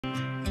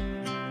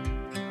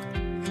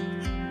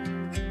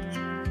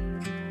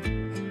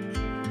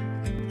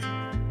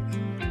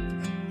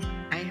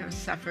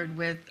suffered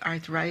with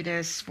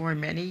arthritis for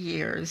many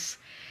years.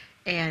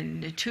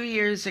 And 2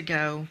 years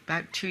ago,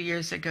 about 2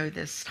 years ago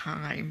this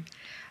time,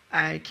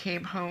 I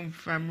came home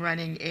from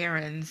running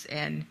errands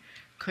and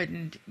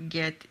couldn't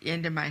get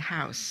into my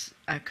house.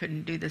 I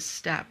couldn't do the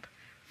step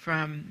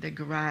from the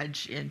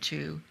garage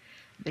into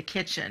the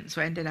kitchen.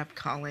 So I ended up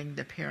calling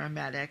the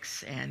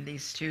paramedics, and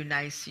these two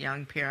nice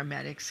young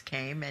paramedics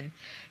came and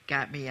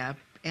got me up.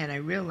 And I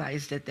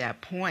realized at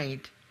that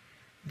point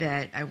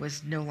that I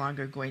was no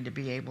longer going to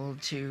be able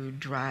to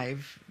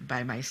drive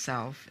by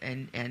myself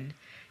and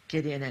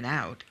get in and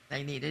out.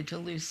 I needed to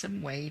lose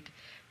some weight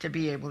to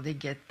be able to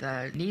get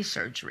the knee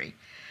surgery.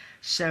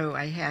 So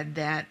I had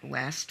that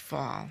last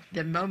fall.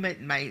 The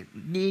moment my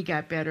knee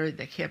got better,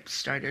 the hips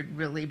started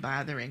really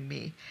bothering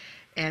me.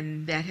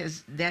 And that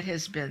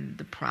has been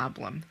the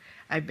problem.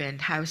 I've been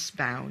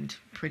housebound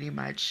pretty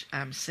much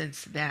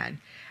since then.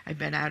 I've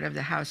been out of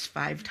the house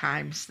 5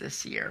 times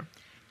this year,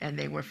 and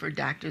they were for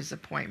doctor's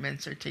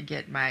appointments or to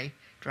get my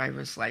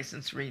driver's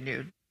license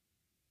renewed.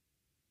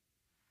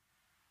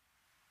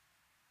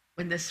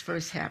 When this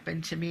first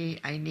happened to me,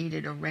 I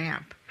needed a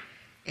ramp.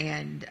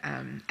 And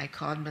I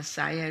called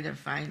Messiah to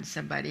find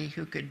somebody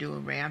who could do a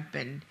ramp.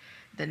 And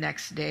the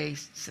next day,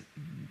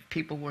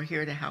 people were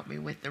here to help me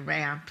with the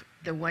ramp.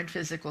 The one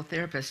physical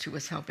therapist who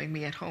was helping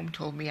me at home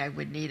told me I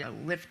would need a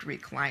lift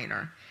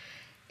recliner.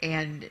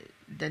 And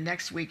the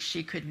next week,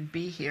 she couldn't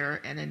be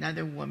here, and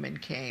another woman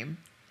came.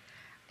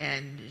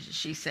 And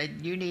she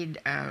said, you need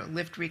a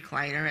lift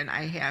recliner, and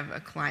I have a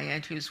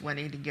client who's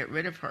wanting to get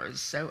rid of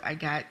hers. So I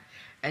got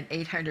an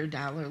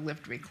 $800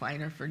 lift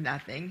recliner for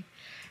nothing.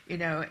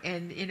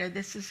 And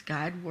this is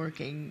God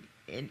working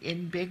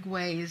in big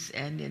ways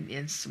and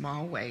in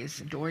small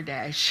ways.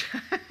 DoorDash.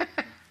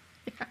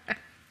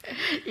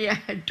 Yeah,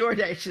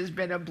 DoorDash has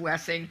been a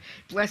blessing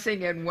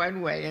in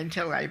one way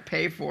until I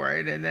pay for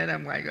it, and then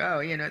I'm like,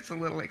 oh, it's a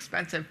little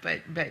expensive,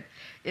 but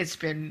it's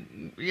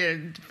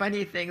been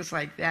funny things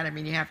like that. I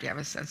mean, you have to have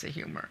a sense of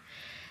humor,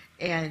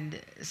 and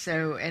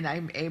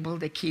I'm able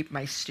to keep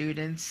my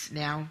students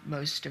now,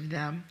 most of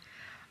them,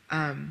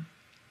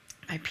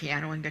 my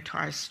piano and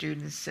guitar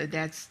students. So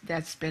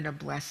that's been a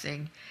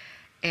blessing.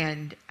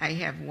 And I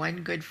have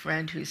one good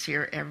friend who's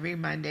here every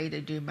Monday to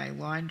do my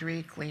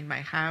laundry, clean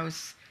my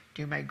house,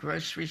 do my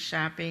grocery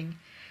shopping,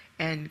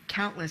 and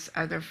countless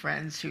other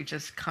friends who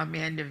just come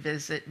in to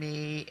visit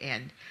me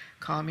and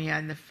call me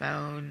on the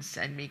phone,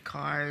 send me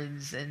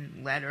cards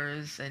and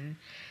letters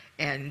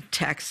and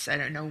texts. I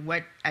don't know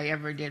what I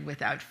ever did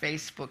without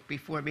Facebook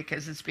before,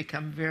 because it's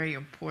become very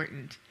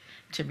important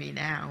to me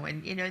now.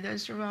 And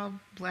those are all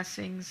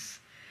blessings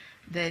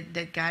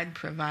that God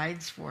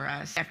provides for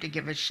us. I have to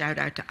give a shout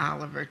out to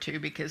Oliver too,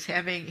 because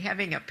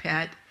having a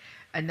pet,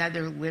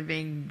 another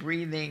living,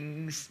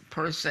 breathing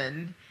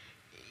person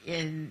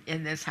in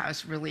this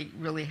house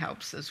really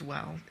helps as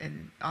well.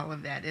 And all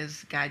of that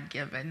is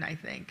God-given, I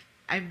think.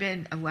 I've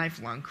been a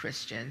lifelong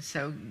Christian,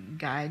 so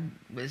God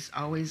was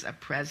always a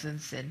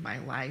presence in my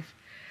life.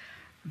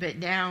 But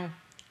now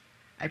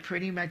I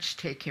pretty much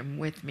take him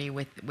with me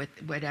with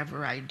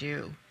whatever I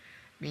do.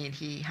 I mean,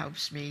 he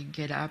helps me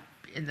get up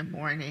in the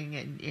morning,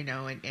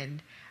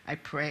 and I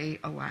pray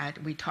a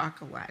lot. We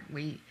talk a lot.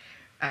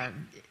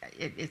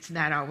 It's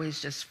not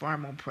always just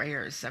formal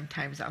prayers.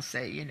 Sometimes I'll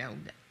say,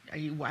 are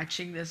you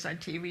watching this on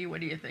TV? What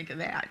do you think of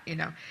that?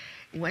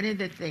 One of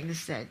the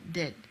things that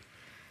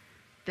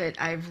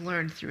I've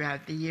learned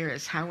throughout the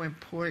years, how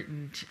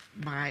important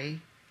my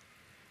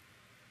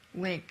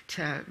link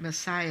to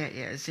Messiah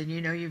is. And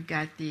you've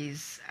got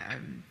these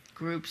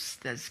groups,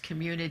 those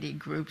community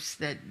groups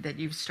that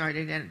you've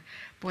started, and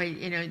boy,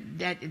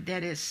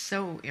 that is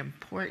so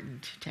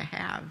important to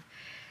have.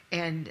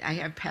 And I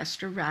have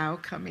Pastor Rao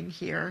coming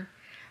here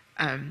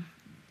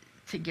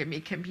to give me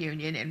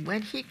communion, and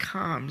when he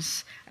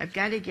comes, I've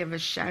got to give a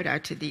shout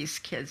out to these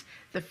kids,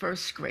 the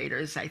first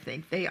graders. I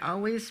think they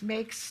always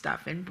make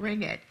stuff and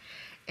bring it,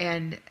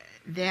 and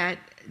that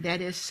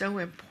is so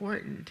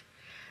important.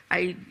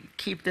 I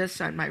keep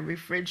this on my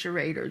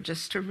refrigerator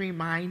just to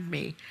remind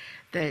me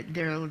that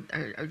there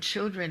are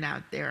children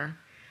out there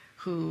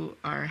who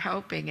are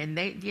helping, and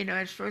they,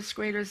 as first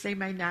graders, they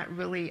might not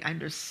really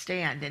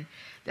understand, and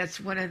that's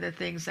one of the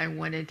things I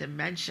wanted to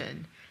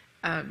mention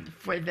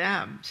for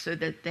them, so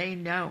that they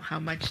know how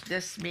much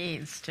this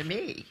means to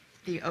me.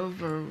 The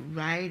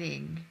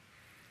overriding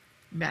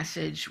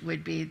message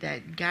would be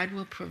that God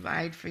will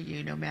provide for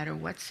you no matter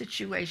what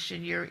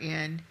situation you're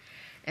in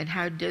and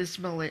how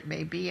dismal it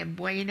may be. And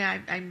boy,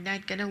 I'm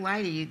not going to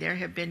lie to you, there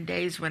have been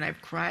days when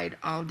I've cried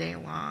all day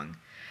long,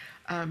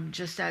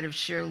 just out of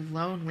sheer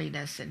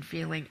loneliness and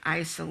feeling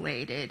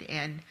isolated.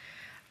 And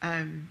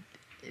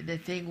the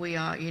thing we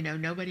all,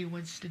 nobody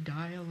wants to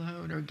die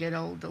alone or get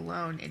old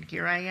alone, and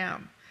here I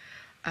am.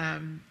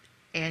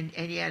 And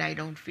yet I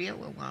don't feel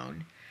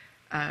alone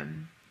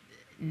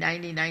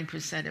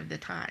 99% of the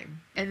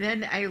time. And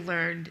then I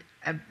learned,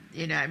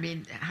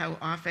 how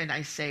often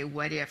I say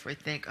what if, or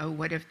think, oh,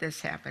 what if this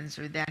happens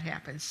or that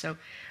happens. So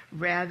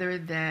rather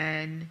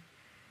than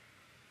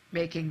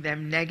making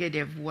them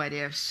negative what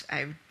ifs,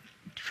 I've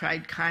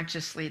tried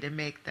consciously to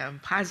make them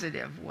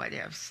positive what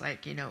ifs,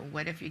 like,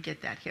 what if you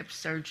get that hip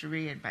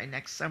surgery and by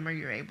next summer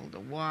you're able to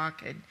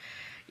walk, and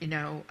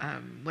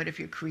what if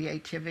your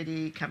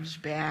creativity comes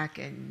back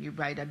and you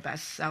write a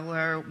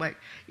bestseller?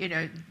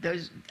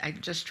 Those, I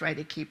just try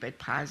to keep it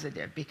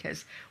positive,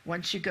 because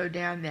once you go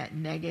down that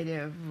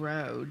negative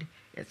road,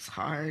 it's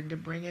hard to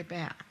bring it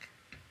back.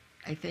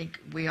 I think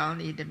we all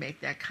need to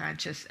make that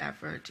conscious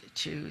effort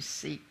to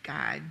seek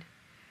God.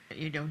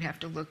 You don't have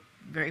to look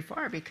very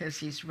far, because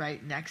he's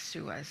right next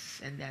to us,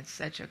 and that's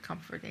such a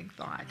comforting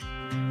thought.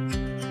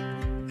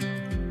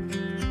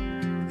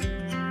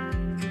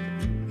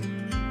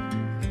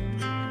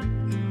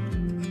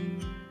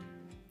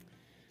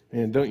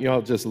 And don't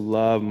y'all just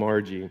love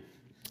Margie?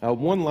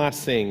 One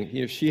last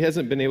thing, she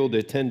hasn't been able to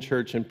attend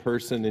church in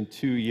person in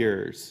 2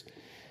 years,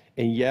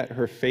 and yet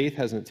her faith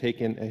hasn't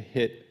taken a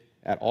hit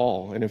at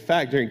all. And in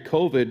fact, during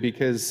COVID,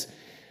 because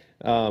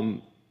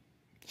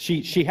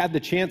she had the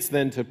chance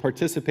then to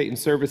participate in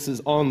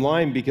services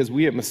online, because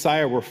we at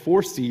Messiah were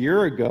forced a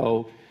year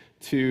ago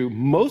to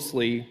most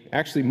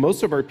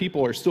of our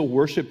people are still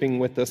worshiping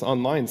with us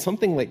online.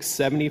 Something like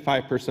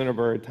 75% of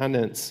our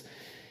attendance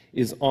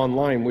is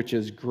online, which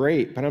is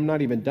great, but I'm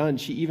not even done.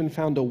 She even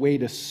found a way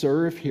to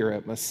serve here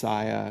at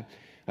Messiah.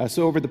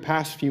 So over the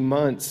past few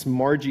months,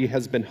 Margie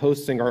has been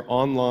hosting our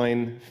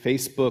online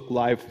Facebook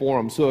Live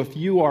forum. So if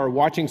you are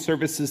watching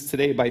services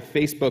today by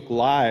Facebook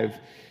Live,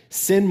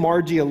 send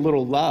Margie a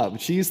little love.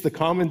 She's the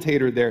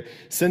commentator there.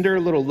 Send her a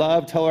little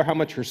love. Tell her how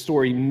much her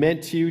story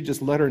meant to you.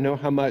 Just let her know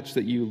how much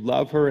that you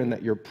love her and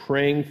that you're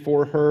praying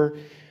for her.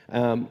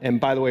 And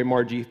by the way,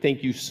 Margie,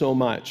 thank you so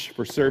much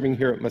for serving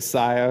here at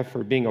Messiah,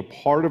 for being a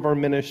part of our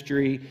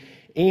ministry,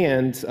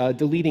 and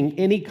deleting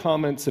any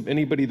comments of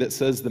anybody that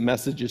says the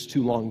message is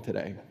too long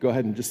today. Go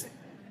ahead and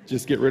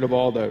just get rid of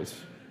all those.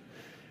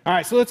 All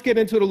right, so let's get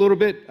into it a little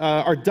bit.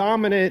 Our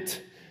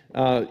dominant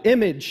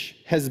image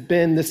has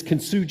been this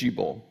kintsugi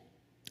bowl.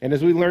 And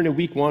as we learned in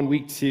week 1,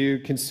 week 2,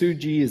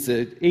 kintsugi is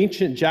an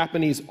ancient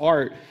Japanese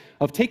art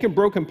of taking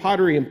broken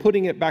pottery and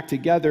putting it back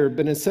together,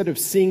 but instead of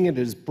seeing it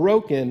as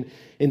broken,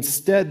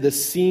 instead the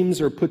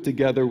seams are put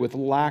together with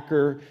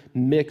lacquer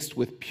mixed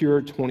with pure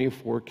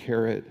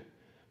 24-karat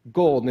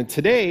gold. And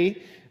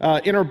today,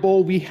 in our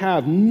bowl, we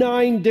have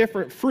 9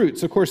 different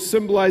fruits, of course,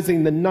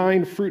 symbolizing the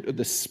 9 fruit of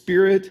the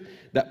Spirit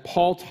that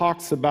Paul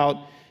talks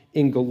about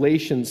in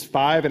Galatians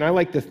 5. And I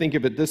like to think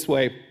of it this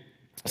way.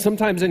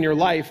 Sometimes in your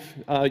life,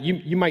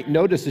 you might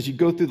notice as you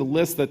go through the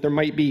list that there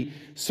might be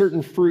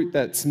certain fruit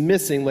that's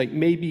missing, like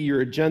maybe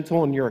you're a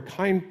gentle and you're a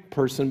kind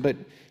person, but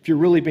if you're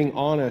really being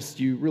honest,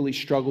 you really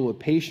struggle with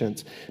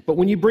patience. But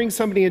when you bring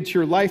somebody into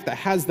your life that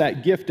has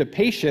that gift of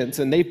patience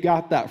and they've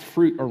got that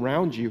fruit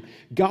around you,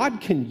 God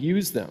can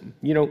use them.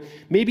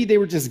 Maybe they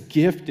were just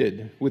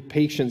gifted with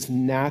patience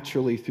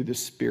naturally through the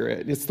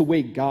Spirit. It's the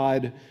way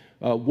God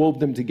wove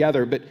them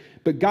together,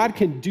 but God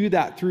can do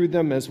that through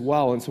them as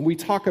well. And so we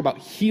talk about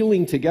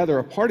healing together.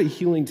 A part of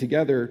healing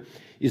together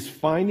is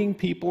finding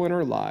people in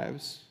our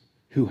lives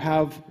who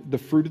have the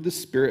fruit of the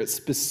Spirit,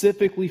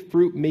 specifically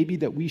fruit maybe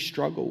that we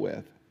struggle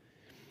with,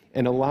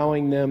 and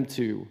allowing them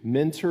to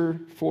mentor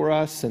for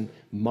us and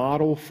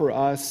model for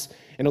us,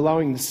 and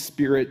allowing the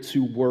Spirit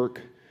to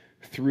work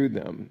through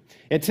them.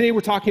 And today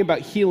we're talking about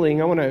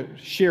healing. I want to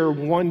share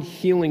one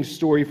healing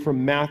story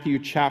from Matthew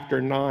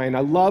chapter 9. I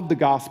love the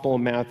Gospel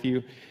of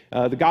Matthew.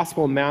 The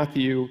Gospel of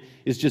Matthew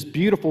is just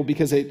beautiful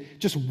because it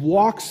just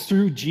walks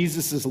through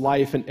Jesus'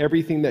 life and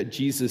everything that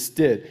Jesus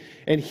did.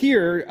 And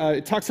here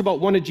it talks about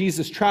one of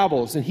Jesus'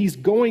 travels, and he's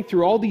going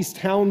through all these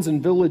towns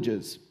and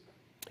villages,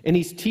 and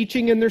he's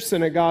teaching in their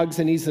synagogues,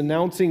 and he's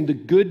announcing the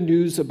good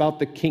news about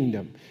the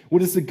kingdom.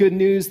 What is the good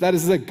news? That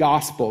is the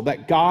gospel,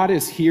 that God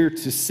is here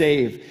to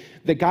save,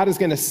 that God is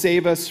going to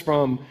save us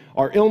from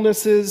our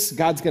illnesses,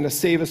 God's going to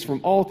save us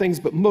from all things,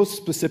 but most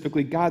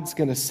specifically, God's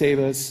going to save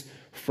us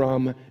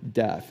from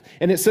death.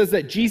 And it says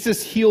that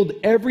Jesus healed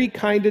every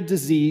kind of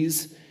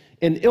disease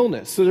and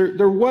illness. So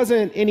there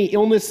wasn't any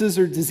illnesses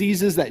or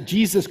diseases that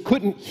Jesus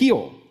couldn't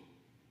heal.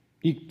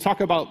 You talk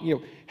about,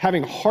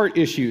 having heart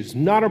issues,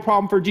 not a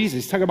problem for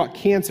Jesus. Talk about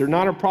cancer,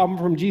 not a problem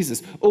from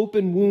Jesus.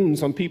 Open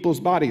wounds on people's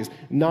bodies,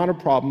 not a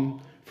problem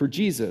for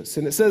Jesus.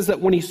 And it says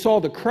that when he saw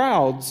the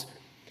crowds,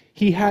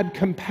 he had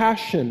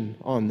compassion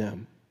on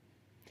them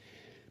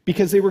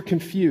because they were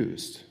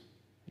confused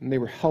and they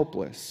were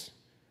helpless.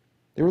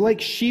 They were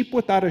like sheep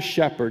without a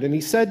shepherd. And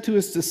he said to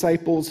his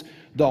disciples,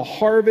 "The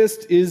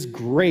harvest is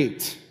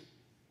great,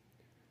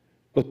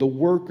 but the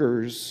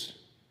workers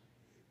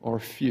are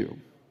few."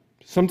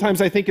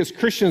 Sometimes I think as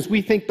Christians,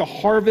 we think the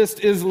harvest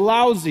is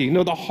lousy.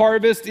 No, the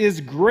harvest is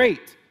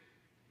great.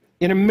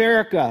 In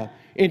America,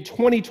 in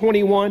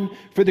 2021,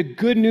 for the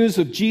good news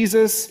of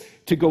Jesus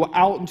to go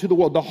out into the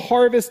world, the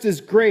harvest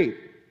is great,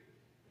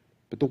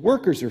 but the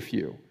workers are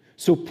few.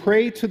 So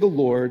pray to the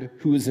Lord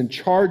who is in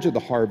charge of the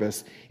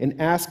harvest and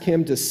ask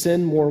him to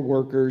send more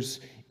workers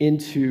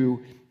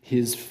into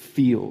his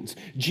fields.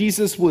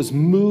 Jesus was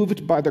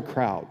moved by the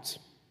crowds.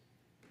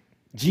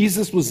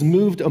 Jesus was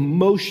moved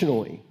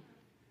emotionally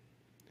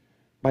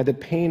by the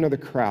pain of the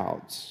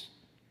crowds.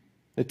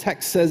 The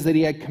text says that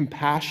he had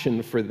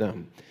compassion for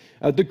them.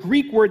 The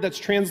Greek word that's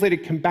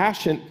translated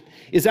compassion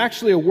is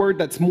actually a word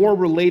that's more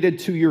related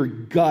to your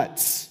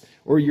guts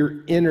or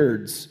your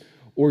innards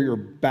or your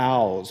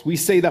bowels. We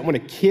say that when a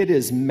kid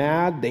is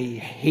mad, they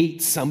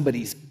hate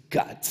somebody's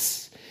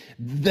guts.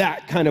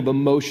 That kind of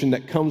emotion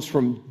that comes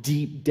from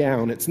deep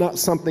down. It's not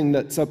something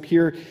that's up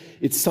here,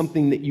 it's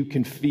something that you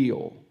can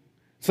feel.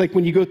 It's like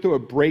when you go through a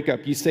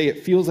breakup, you say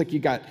it feels like you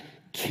got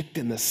kicked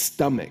in the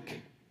stomach.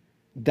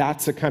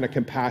 That's the kind of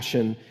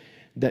compassion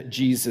that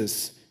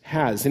Jesus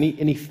has. And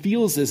he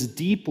feels this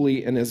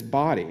deeply in his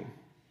body.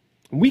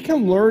 We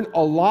can learn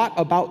a lot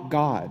about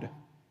God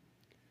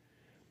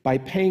by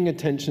paying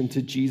attention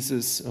to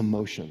Jesus'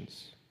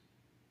 emotions.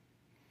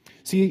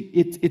 See,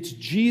 it's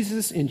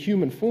Jesus in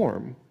human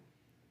form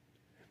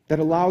that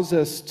allows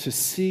us to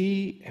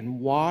see and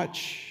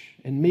watch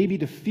and maybe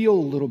to feel a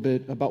little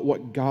bit about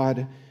what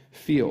God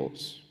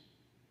feels.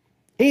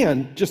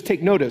 And just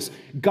take notice,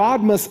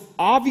 God must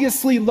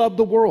obviously love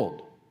the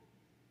world.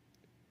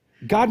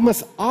 God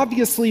must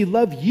obviously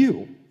love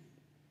you.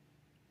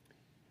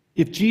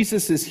 If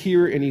Jesus is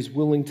here and he's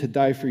willing to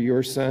die for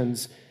your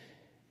sins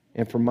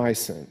and for my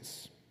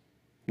sins.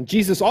 And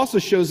Jesus also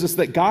shows us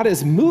that God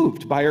is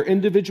moved by our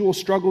individual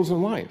struggles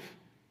in life.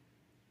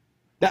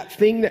 That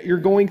thing that you're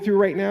going through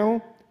right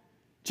now,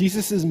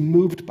 Jesus is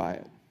moved by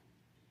it.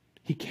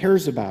 He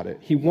cares about it.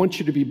 He wants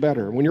you to be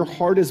better. When your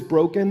heart is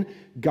broken,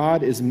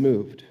 God is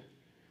moved.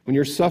 When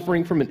you're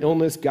suffering from an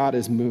illness, God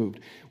is moved.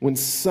 When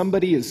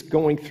somebody is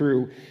going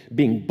through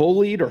being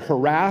bullied or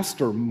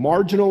harassed or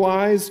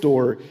marginalized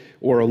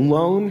or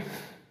alone,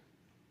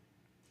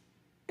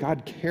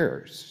 God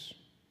cares.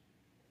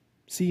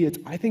 See,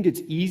 I think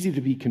it's easy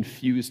to be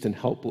confused and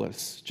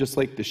helpless, just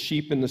like the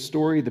sheep in the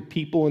story, the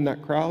people in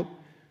that crowd.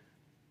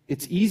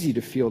 It's easy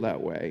to feel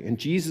that way, and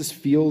Jesus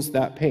feels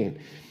that pain.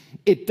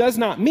 It does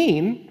not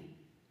mean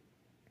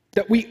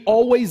that we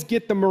always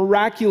get the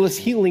miraculous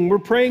healing we're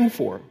praying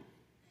for.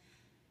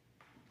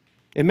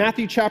 In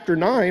Matthew chapter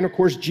 9, of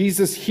course,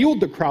 Jesus healed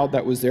the crowd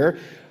that was there,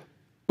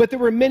 but there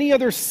were many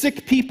other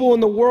sick people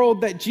in the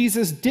world that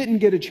Jesus didn't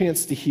get a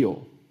chance to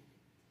heal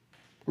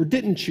or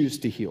didn't choose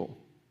to heal.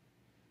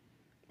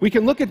 We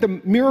can look at the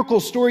miracle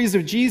stories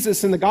of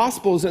Jesus in the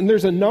Gospels, and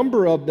there's a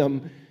number of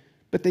them,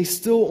 but they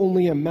still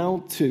only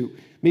amount to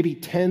maybe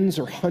tens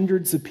or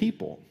hundreds of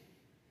people.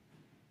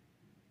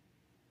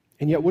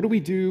 And yet, what do we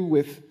do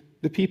with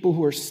the people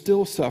who are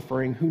still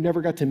suffering, who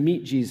never got to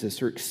meet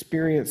Jesus or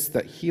experience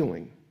that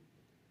healing?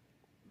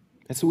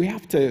 And so we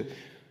have to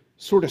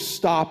sort of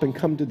stop and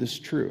come to this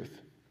truth.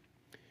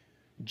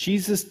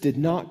 Jesus did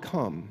not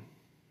come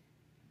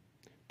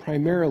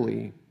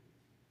primarily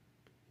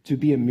to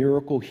be a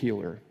miracle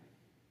healer.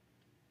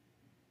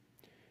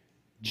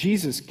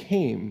 Jesus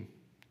came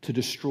to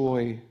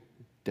destroy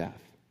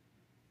death.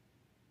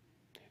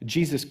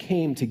 Jesus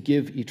came to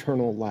give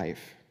eternal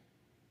life,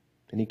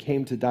 and he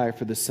came to die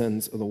for the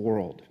sins of the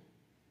world.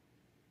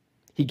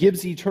 He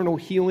gives eternal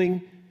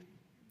healing,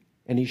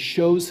 and he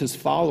shows his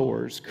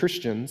followers,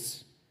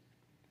 Christians,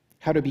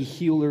 how to be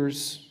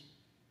healers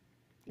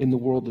in the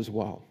world as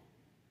well.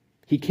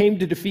 He came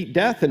to defeat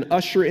death and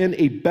usher in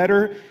a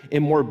better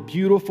and more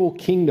beautiful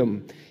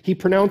kingdom. He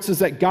pronounces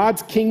that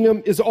God's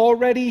kingdom is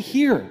already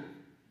here,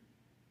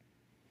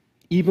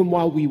 even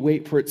while we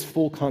wait for its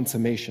full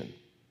consummation.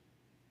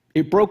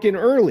 It broke in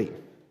early.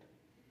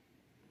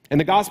 In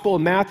the Gospel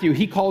of Matthew,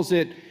 he calls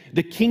it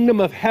the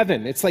kingdom of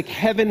heaven. It's like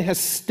heaven has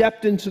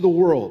stepped into the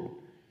world,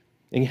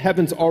 and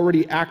heaven's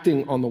already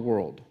acting on the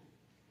world.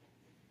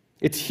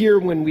 It's here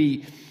when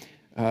we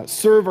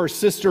serve our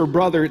sister or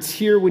brother. It's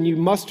here when you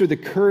muster the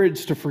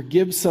courage to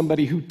forgive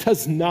somebody who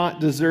does not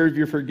deserve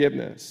your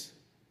forgiveness.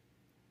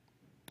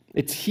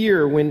 It's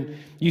here when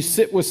you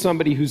sit with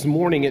somebody who's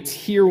mourning. It's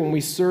here when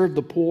we serve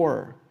the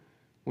poor,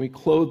 when we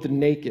clothe the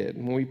naked,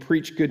 when we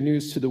preach good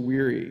news to the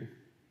weary.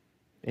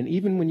 And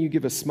even when you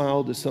give a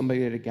smile to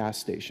somebody at a gas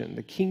station,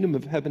 the kingdom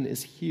of heaven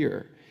is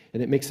here,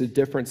 and it makes a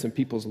difference in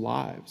people's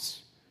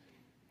lives.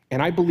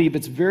 And I believe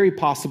it's very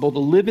possible to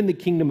live in the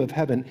kingdom of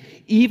heaven,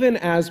 even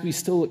as we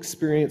still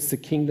experience the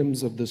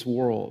kingdoms of this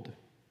world.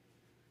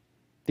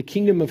 The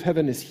kingdom of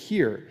heaven is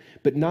here,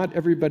 but not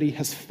everybody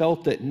has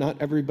felt it. Not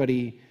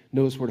everybody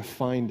knows where to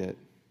find it.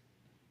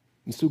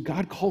 And so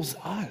God calls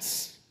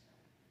us.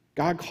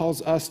 God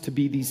calls us to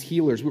be these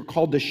healers. We're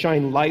called to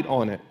shine light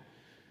on it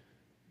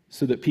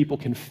so that people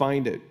can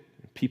find it,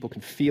 people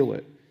can feel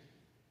it.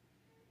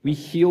 We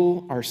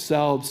heal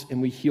ourselves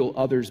and we heal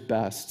others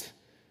best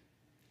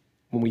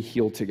when we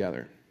heal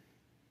together.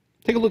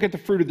 Take a look at the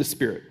fruit of the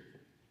Spirit.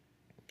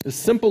 A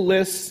simple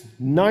list,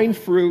 9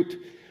 fruit: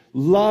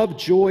 love,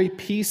 joy,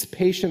 peace,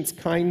 patience,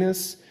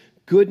 kindness,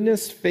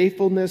 goodness,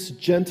 faithfulness,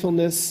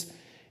 gentleness,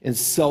 and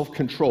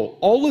self-control.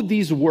 All of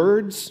these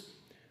words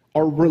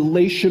are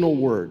relational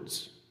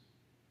words.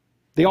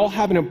 They all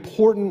have an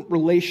important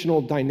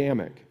relational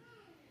dynamic.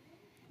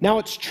 Now,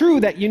 it's true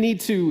that you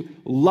need to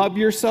love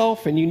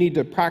yourself and you need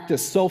to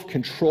practice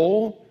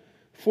self-control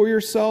for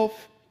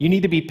yourself. You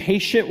need to be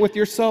patient with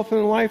yourself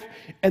in life,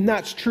 and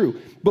that's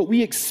true. But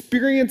we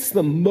experience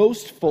them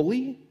most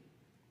fully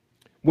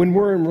when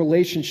we're in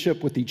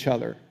relationship with each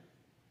other.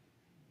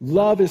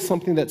 Love is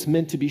something that's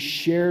meant to be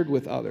shared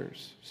with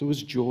others. So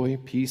is joy,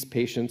 peace,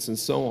 patience, and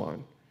so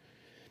on.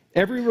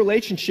 Every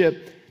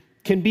relationship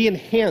can be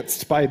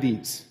enhanced by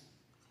these.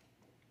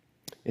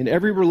 And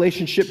every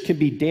relationship can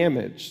be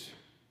damaged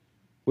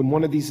when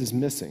one of these is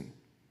missing.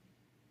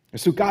 And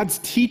so God's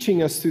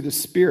teaching us through the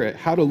Spirit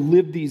how to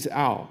live these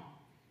out.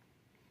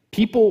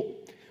 People,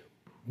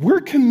 we're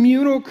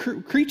communal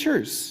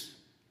creatures.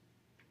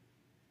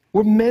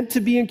 We're meant to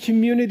be in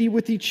community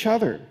with each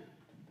other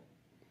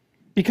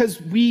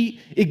because we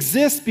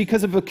exist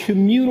because of a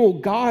communal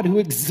God who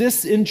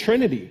exists in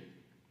Trinity.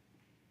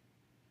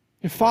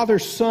 And Father,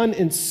 Son,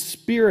 and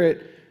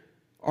Spirit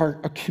are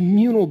a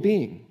communal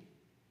being,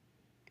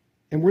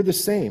 and we're the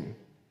same.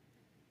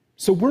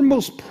 So we're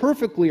most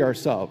perfectly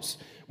ourselves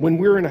when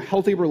we're in a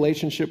healthy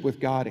relationship with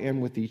God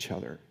and with each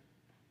other.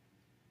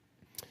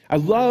 I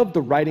love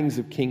the writings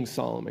of King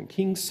Solomon.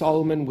 King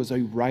Solomon was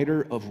a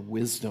writer of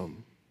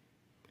wisdom,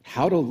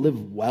 how to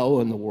live well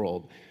in the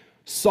world.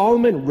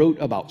 Solomon wrote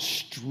about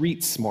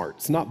street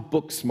smarts, not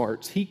book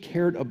smarts. He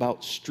cared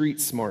about street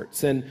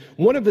smarts. And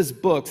one of his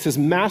books, his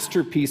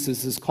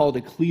masterpieces, is called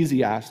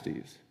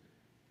Ecclesiastes.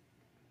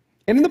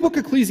 And in the book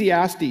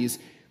Ecclesiastes,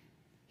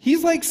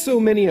 he's like so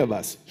many of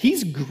us.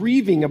 He's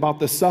grieving about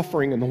the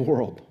suffering in the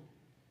world.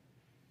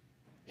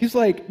 He's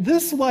like,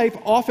 this life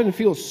often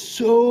feels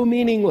so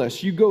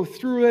meaningless. You go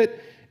through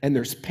it, and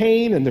there's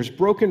pain, and there's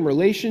broken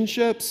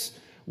relationships.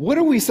 What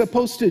are we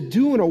supposed to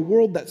do in a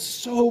world that's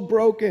so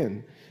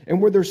broken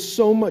and where there's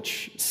so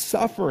much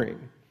suffering?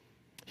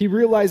 He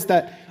realized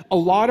that a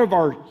lot of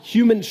our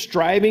human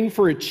striving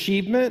for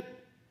achievement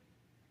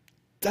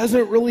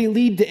doesn't really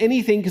lead to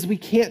anything because we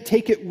can't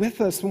take it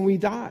with us when we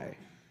die.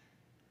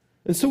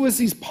 And so as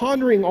he's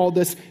pondering all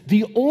this,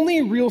 the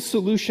only real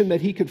solution that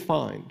he could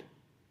find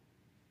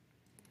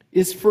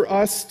is for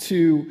us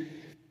to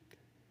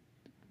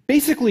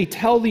basically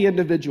tell the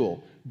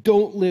individual,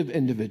 don't live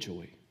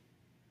individually.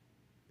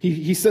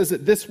 He says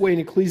it this way in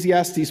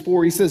Ecclesiastes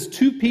 4. He says,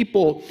 2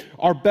 people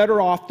are better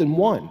off than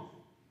one.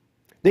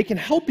 They can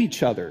help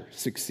each other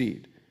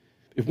succeed.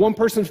 If one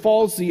person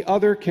falls, the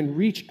other can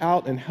reach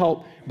out and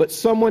help, but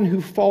someone who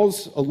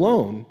falls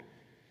alone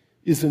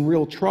is in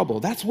real trouble.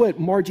 That's what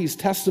Margie's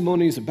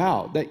testimony is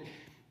about, that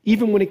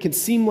even when it can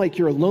seem like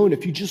you're alone,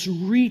 if you just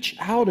reach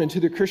out into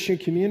the Christian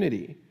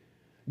community,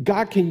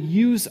 God can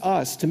use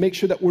us to make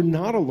sure that we're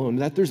not alone,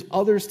 that there's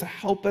others to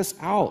help us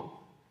out,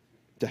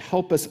 to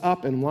help us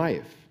up in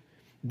life.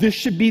 This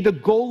should be the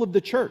goal of the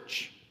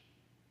church.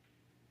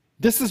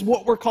 This is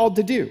what we're called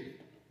to do.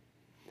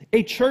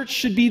 A church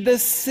should be the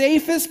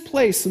safest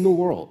place in the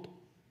world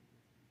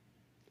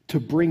to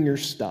bring your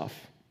stuff,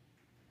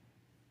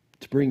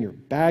 to bring your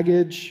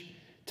baggage,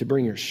 to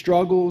bring your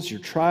struggles, your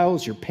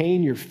trials, your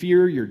pain, your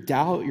fear, your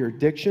doubt, your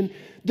addiction.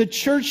 The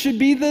church should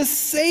be the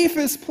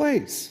safest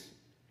place.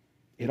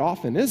 It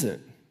often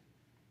isn't,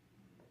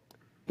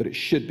 but it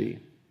should be.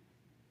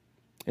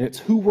 And it's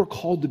who we're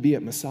called to be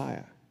at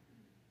Messiah.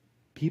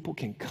 People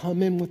can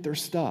come in with their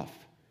stuff,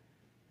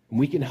 and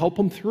we can help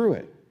them through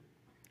it.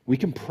 We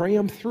can pray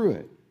them through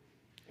it,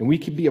 and we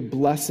can be a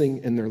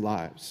blessing in their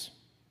lives.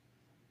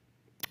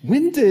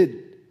 When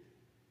did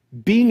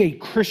being a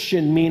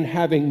Christian mean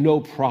having no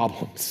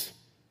problems?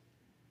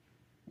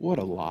 What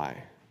a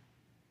lie.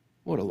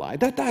 What a lie.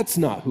 That's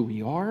not who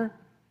we are.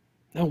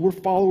 No, we're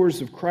followers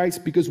of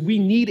Christ because we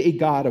need a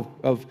God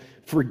of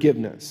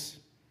forgiveness.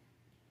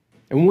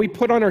 And when we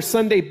put on our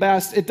Sunday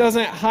best, it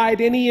doesn't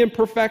hide any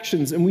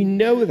imperfections, and we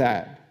know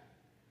that.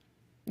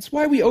 That's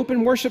why we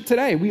open worship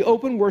today. We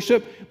open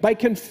worship by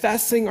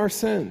confessing our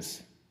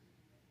sins,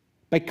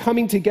 by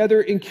coming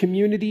together in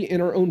community in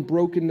our own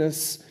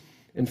brokenness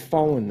and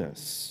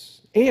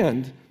fallenness,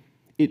 and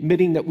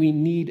admitting that we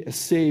need a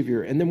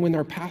Savior. And then when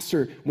our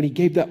pastor, when he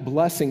gave that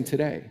blessing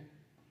today,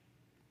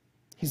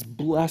 he's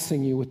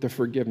blessing you with the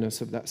forgiveness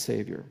of that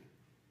Savior.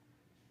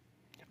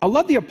 I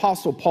love the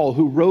Apostle Paul,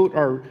 who wrote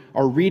our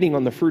reading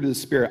on the fruit of the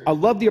Spirit. I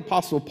love the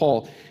Apostle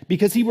Paul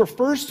because he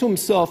refers to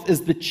himself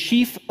as the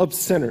chief of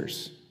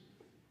sinners,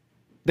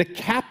 the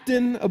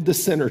captain of the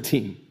sinner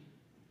team.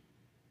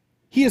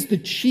 He is the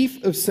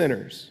chief of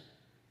sinners.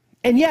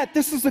 And yet,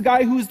 this is the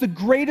guy who is the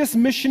greatest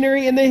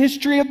missionary in the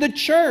history of the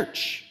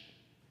church.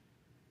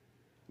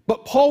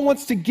 But Paul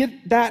wants to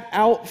get that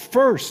out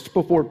first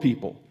before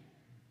people.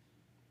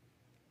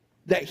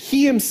 That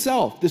he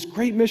himself, this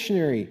great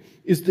missionary,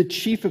 is the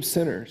chief of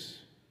sinners.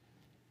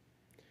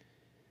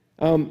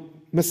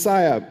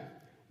 Messiah,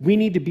 we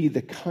need to be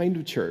the kind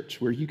of church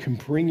where you can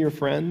bring your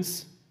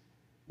friends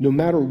no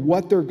matter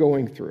what they're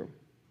going through.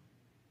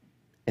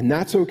 And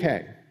that's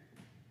okay.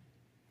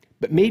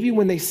 But maybe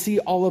when they see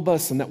all of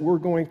us and that we're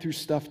going through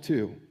stuff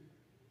too,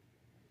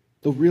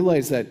 they'll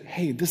realize that,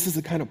 hey, this is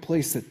the kind of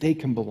place that they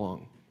can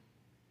belong,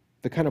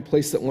 the kind of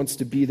place that wants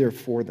to be there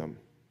for them.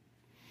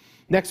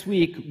 Next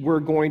week, we're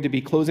going to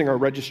be closing our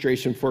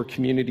registration for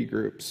community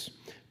groups.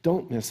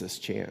 Don't miss this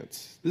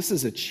chance. This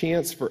is a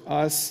chance for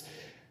us.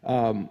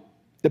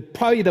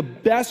 Probably the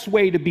best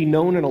way to be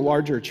known in a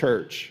larger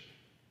church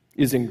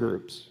is in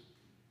groups.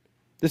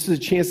 This is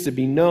a chance to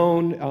be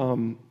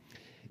known.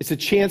 It's a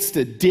chance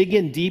to dig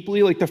in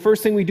deeply. Like the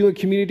first thing we do in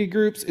community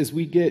groups is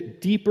we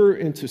get deeper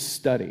into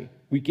study.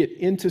 We get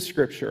into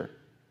Scripture.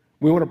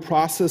 We want to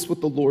process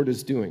what the Lord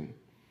is doing.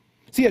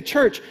 See, at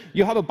church,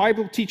 you'll have a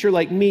Bible teacher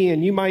like me,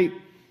 and you might,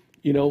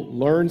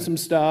 learn some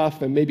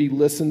stuff and maybe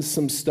listen to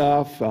some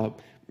stuff.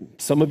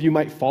 Some of you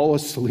might fall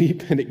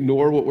asleep and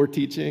ignore what we're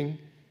teaching.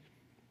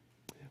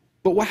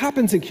 But what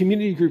happens in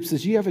community groups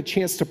is you have a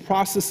chance to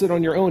process it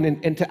on your own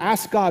and to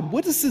ask God,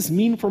 what does this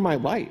mean for my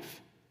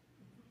life?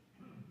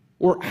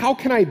 Or how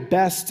can I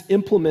best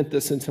implement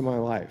this into my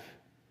life?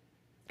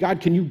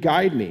 God, can you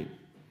guide me?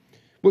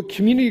 What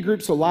community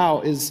groups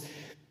allow is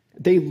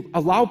they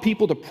allow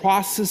people to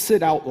process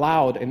it out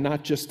loud and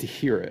not just to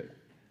hear it,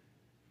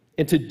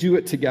 and to do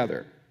it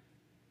together.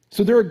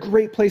 So they're a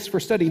great place for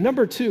study.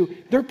 Number two,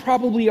 they're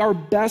probably our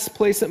best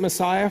place at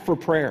Messiah for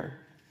prayer.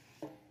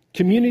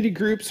 Community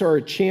groups are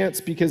a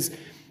chance because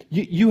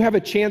you have a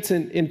chance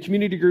in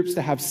community groups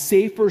to have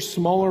safer,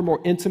 smaller, more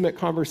intimate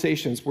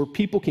conversations where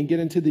people can get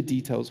into the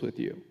details with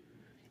you.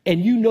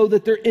 And you know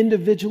that they're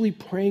individually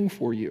praying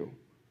for you.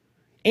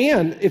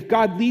 And if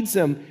God leads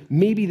them,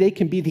 maybe they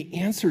can be the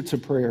answer to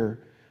prayer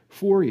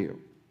for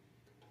you.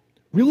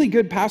 Really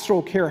good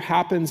pastoral care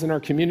happens in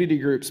our community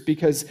groups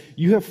because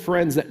you have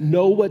friends that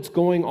know what's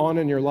going on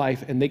in your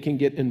life and they can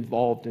get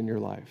involved in your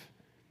life.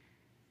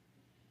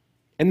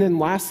 And then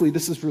lastly,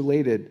 this is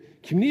related.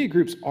 Community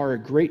groups are a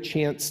great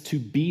chance to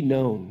be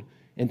known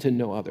and to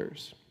know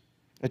others,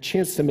 a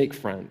chance to make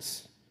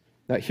friends.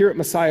 Now, here at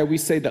Messiah, we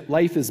say that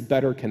life is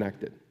better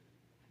connected.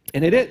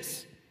 And it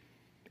is.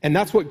 And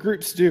that's what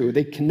groups do.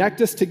 They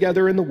connect us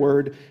together in the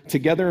Word,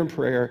 together in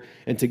prayer,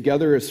 and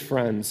together as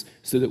friends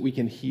so that we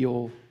can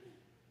heal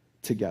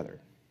together.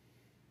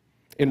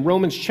 In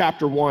Romans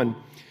chapter 1,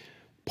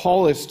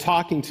 Paul is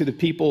talking to the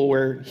people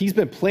where he's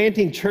been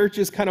planting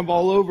churches kind of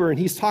all over, and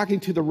he's talking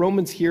to the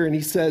Romans here, and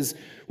he says,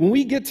 when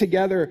we get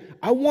together,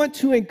 I want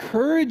to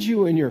encourage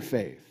you in your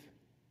faith,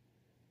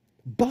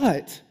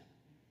 but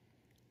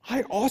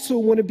I also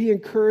want to be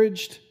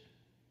encouraged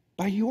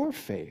by your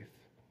faith.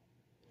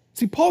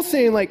 See, Paul's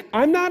saying,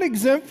 I'm not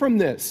exempt from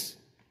this.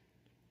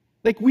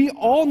 We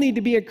all need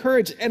to be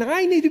encouraged, and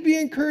I need to be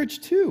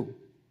encouraged too.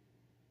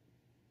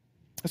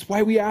 That's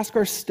why we ask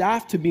our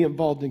staff to be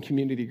involved in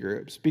community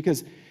groups,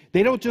 because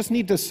they don't just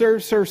need to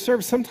serve.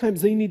 Sometimes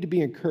they need to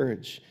be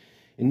encouraged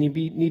and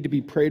need to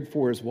be prayed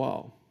for as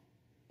well.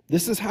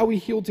 This is how we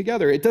heal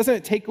together. It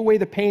doesn't take away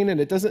the pain,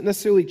 and it doesn't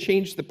necessarily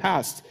change the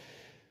past,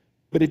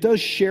 but it does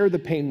share the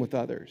pain with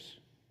others.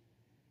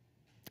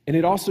 And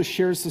it also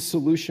shares the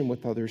solution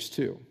with others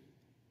too.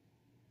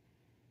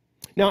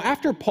 Now,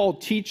 after Paul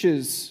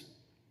teaches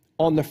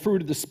on the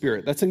fruit of the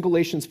Spirit, that's in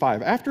Galatians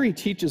 5, after he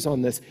teaches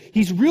on this,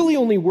 he's really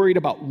only worried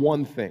about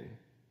one thing.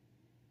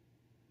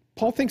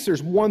 Paul thinks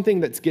there's one thing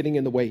that's getting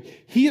in the way.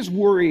 He is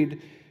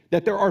worried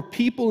that there are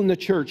people in the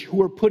church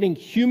who are putting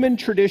human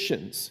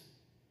traditions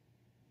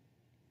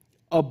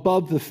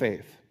above the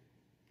faith.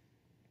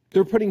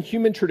 They're putting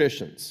human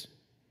traditions.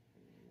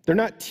 They're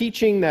not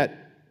teaching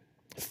that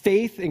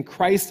faith in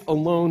Christ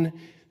alone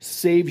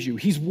saves you.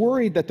 He's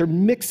worried that they're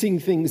mixing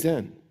things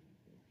in,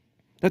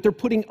 that they're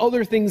putting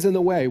other things in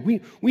the way.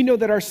 We know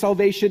that our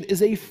salvation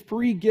is a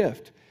free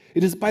gift.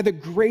 It is by the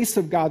grace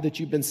of God that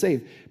you've been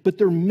saved. But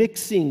they're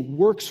mixing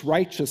works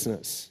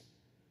righteousness,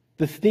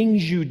 the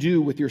things you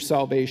do with your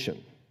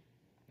salvation.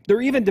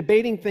 They're even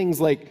debating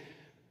things like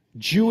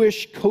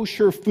Jewish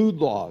kosher food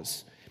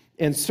laws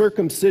and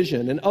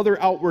circumcision and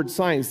other outward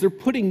signs. They're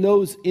putting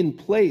those in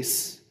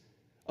place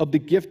of the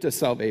gift of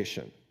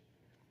salvation.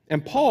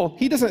 And Paul,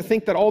 he doesn't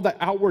think that all that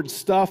outward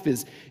stuff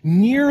is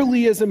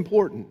nearly as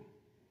important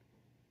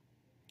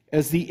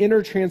as the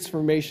inner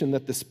transformation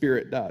that the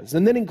Spirit does.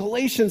 And then in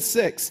Galatians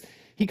 6,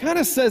 he kind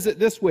of says it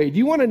this way. Do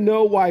you want to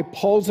know why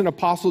Paul's an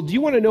apostle? Do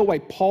you want to know why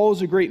Paul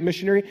is a great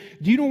missionary?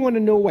 Do you want to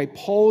know why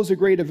Paul is a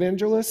great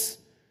evangelist?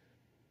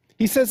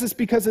 He says it's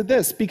because of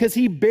this, because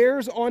he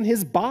bears on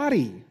his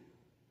body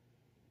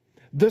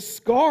the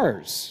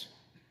scars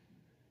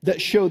that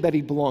show that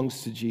he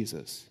belongs to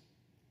Jesus.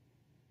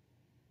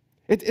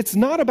 It's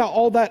not about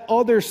all that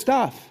other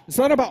stuff. It's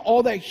not about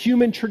all that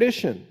human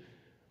tradition.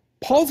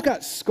 Paul's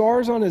got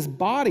scars on his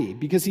body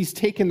because he's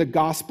taken the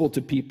gospel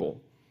to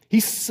people. He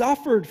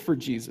suffered for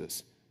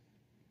Jesus.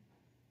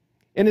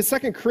 And in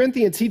 2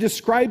 Corinthians, he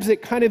describes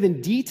it kind of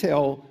in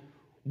detail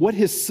what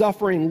his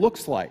suffering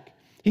looks like.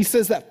 He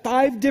says that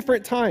 5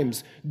 different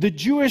times, the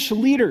Jewish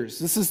leaders,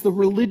 this is the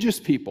religious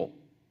people,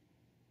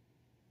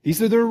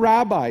 these are the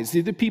rabbis,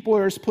 these are the people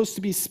that are supposed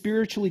to be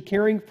spiritually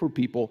caring for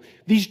people.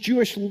 These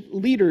Jewish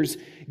leaders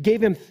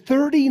gave him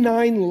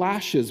 39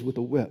 lashes with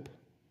a whip.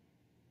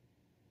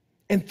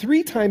 And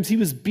 3 times he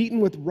was beaten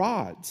with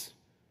rods.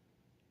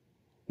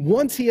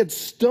 Once he had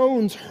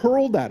stones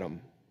hurled at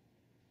him.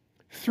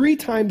 3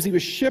 times he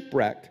was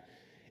shipwrecked.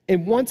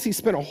 And once he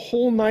spent a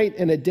whole night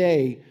and a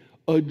day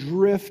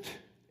adrift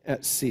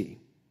at sea.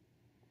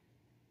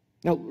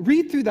 Now,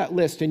 read through that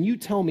list and you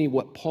tell me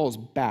what Paul's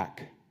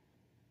back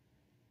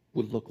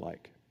would look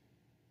like.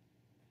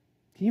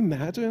 Can you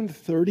imagine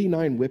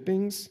 39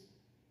 whippings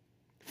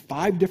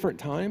 5 different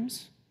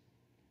times?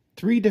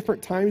 3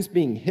 different times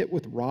being hit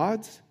with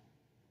rods?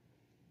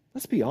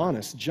 Let's be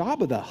honest,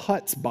 Jabba the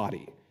Hutt's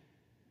body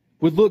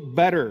would look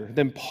better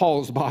than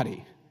Paul's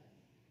body.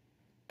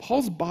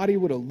 Paul's body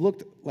would have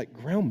looked like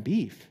ground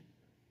beef.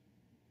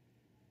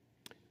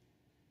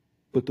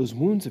 But those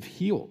wounds have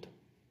healed.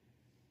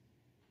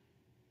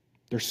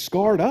 They're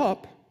scarred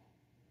up,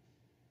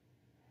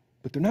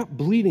 but they're not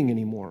bleeding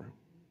anymore.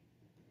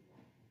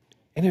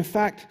 And in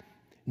fact,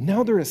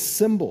 now they're a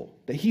symbol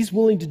that he's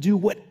willing to do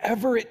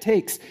whatever it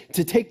takes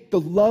to take the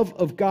love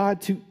of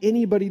God to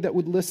anybody that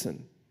would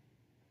listen.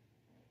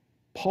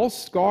 Paul's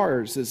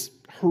scars, as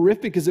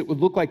horrific as it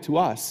would look like to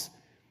us,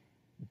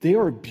 they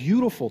are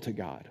beautiful to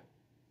God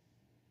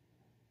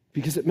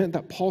because it meant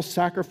that Paul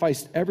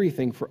sacrificed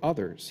everything for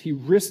others. He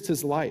risked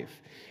his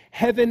life.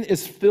 Heaven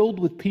is filled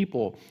with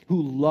people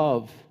who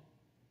love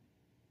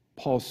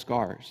Paul's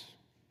scars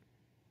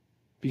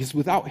because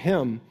without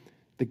him,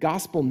 the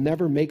gospel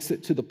never makes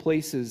it to the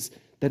places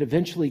that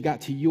eventually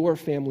got to your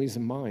families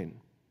and mine.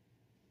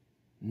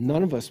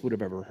 None of us would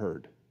have ever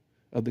heard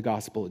of the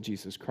gospel of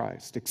Jesus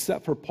Christ,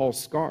 except for Paul's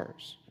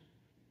scars.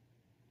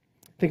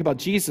 Think about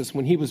Jesus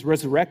when he was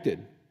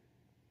resurrected.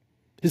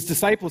 His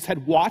disciples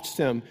had watched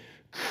him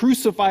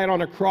crucified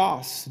on a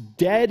cross,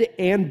 dead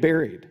and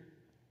buried.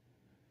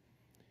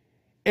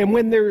 And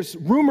when there's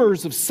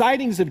rumors of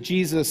sightings of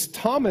Jesus,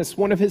 Thomas,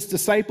 one of his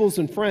disciples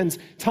and friends,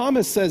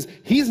 Thomas says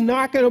he's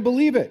not going to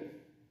believe it.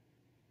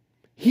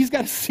 He's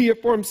got to see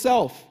it for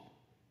himself.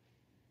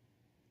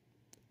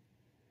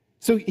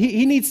 So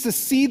he needs to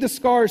see the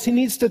scars. He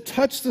needs to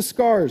touch the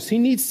scars. He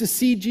needs to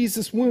see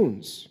Jesus'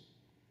 wounds.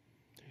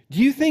 Do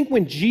you think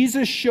when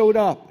Jesus showed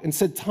up and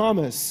said,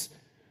 Thomas,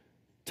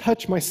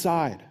 touch my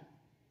side,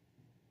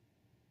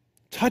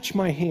 touch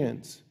my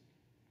hands,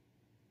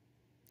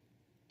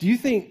 do you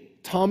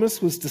think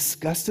Thomas was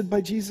disgusted by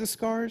Jesus'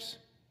 scars?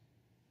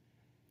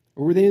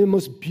 Or were they the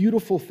most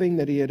beautiful thing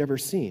that he had ever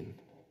seen?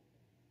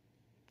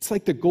 It's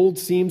like the gold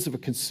seams of a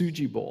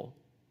kintsugi bowl.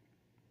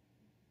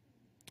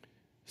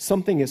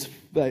 Something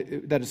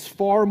that is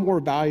far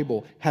more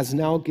valuable has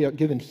now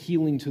given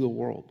healing to the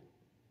world.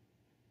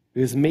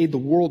 It has made the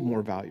world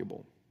more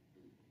valuable.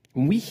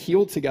 When we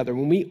heal together,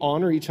 when we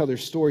honor each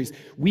other's stories,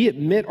 we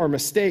admit our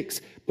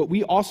mistakes, but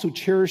we also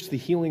cherish the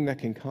healing that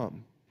can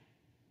come.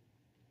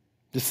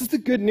 This is the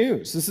good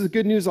news. This is the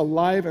good news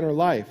alive in our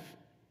life.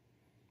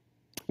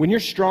 When you're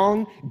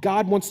strong,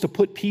 God wants to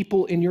put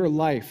people in your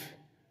life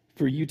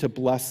for you to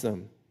bless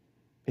them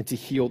and to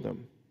heal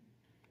them.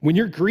 When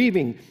you're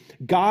grieving,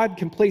 God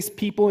can place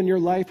people in your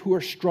life who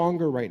are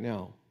stronger right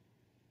now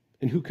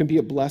and who can be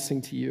a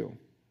blessing to you.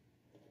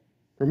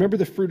 Remember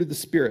the fruit of the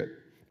Spirit,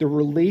 the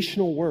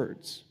relational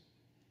words.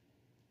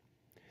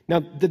 Now,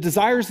 the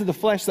desires of the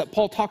flesh that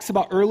Paul talks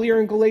about earlier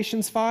in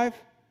Galatians 5,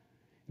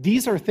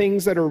 these are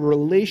things that are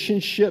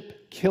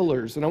relationship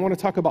killers. And I want to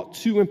talk about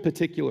 2 in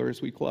particular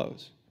as we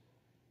close.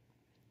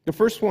 The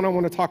first one I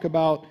want to talk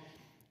about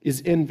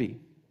is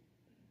envy.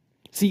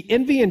 See,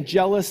 envy and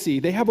jealousy,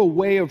 they have a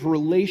way of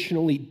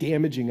relationally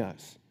damaging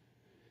us.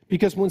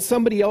 Because when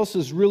somebody else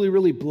is really,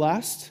 really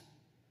blessed,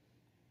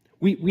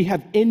 we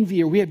have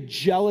envy or we have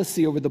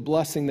jealousy over the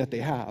blessing that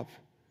they have.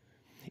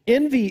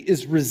 Envy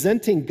is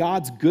resenting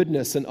God's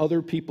goodness in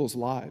other people's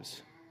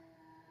lives.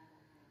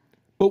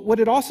 But what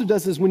it also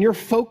does is when you're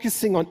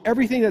focusing on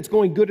everything that's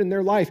going good in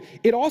their life,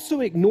 it also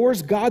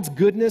ignores God's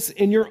goodness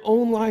in your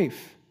own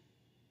life.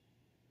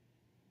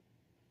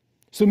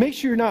 So make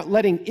sure you're not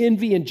letting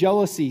envy and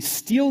jealousy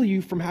steal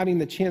you from having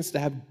the chance to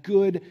have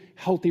good,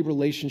 healthy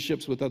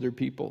relationships with other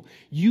people.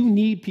 You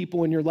need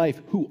people in your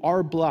life who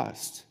are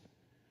blessed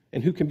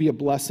and who can be a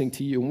blessing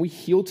to you. When we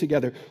heal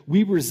together,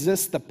 we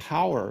resist the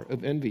power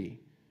of envy.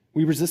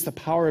 We resist the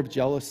power of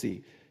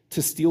jealousy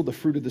to steal the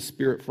fruit of the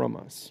Spirit from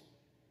us.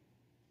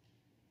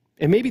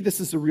 And maybe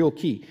this is the real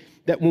key,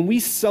 that when we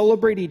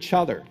celebrate each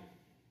other,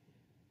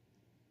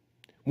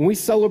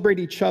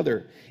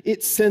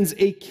 it sends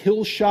a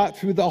kill shot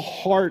through the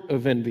heart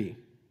of envy.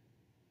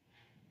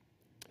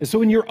 And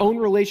so in your own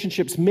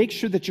relationships, make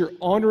sure that you're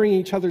honoring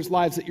each other's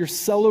lives, that you're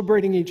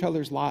celebrating each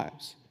other's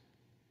lives.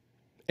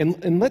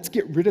 And let's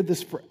get rid of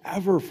this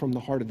forever from the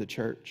heart of the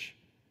church.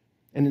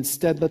 And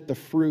instead let the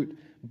fruit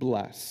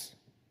bless.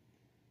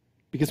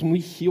 Because when we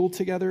heal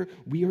together,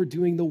 we are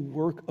doing the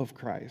work of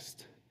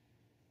Christ.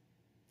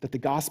 That the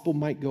gospel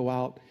might go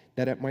out,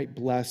 that it might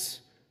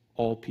bless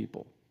all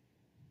people.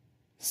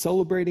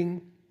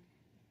 Celebrating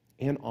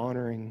and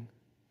honoring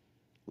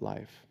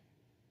life.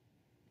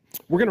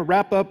 We're going to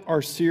wrap up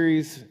our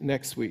series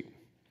next week.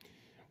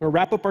 We're going to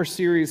wrap up our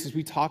series as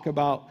we talk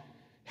about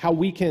how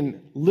we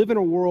can live in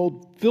a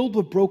world filled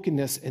with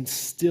brokenness and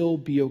still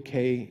be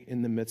okay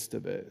in the midst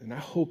of it. And I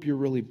hope you're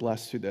really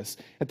blessed through this.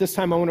 At this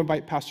time, I want to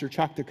invite Pastor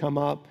Chuck to come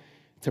up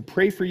to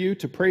pray for you,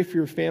 to pray for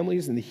your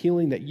families and the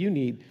healing that you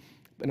need,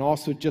 and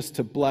also just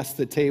to bless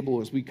the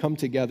table as we come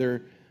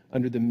together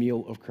under the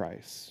meal of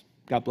Christ.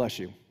 God bless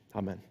you.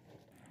 Amen.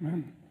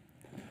 Amen.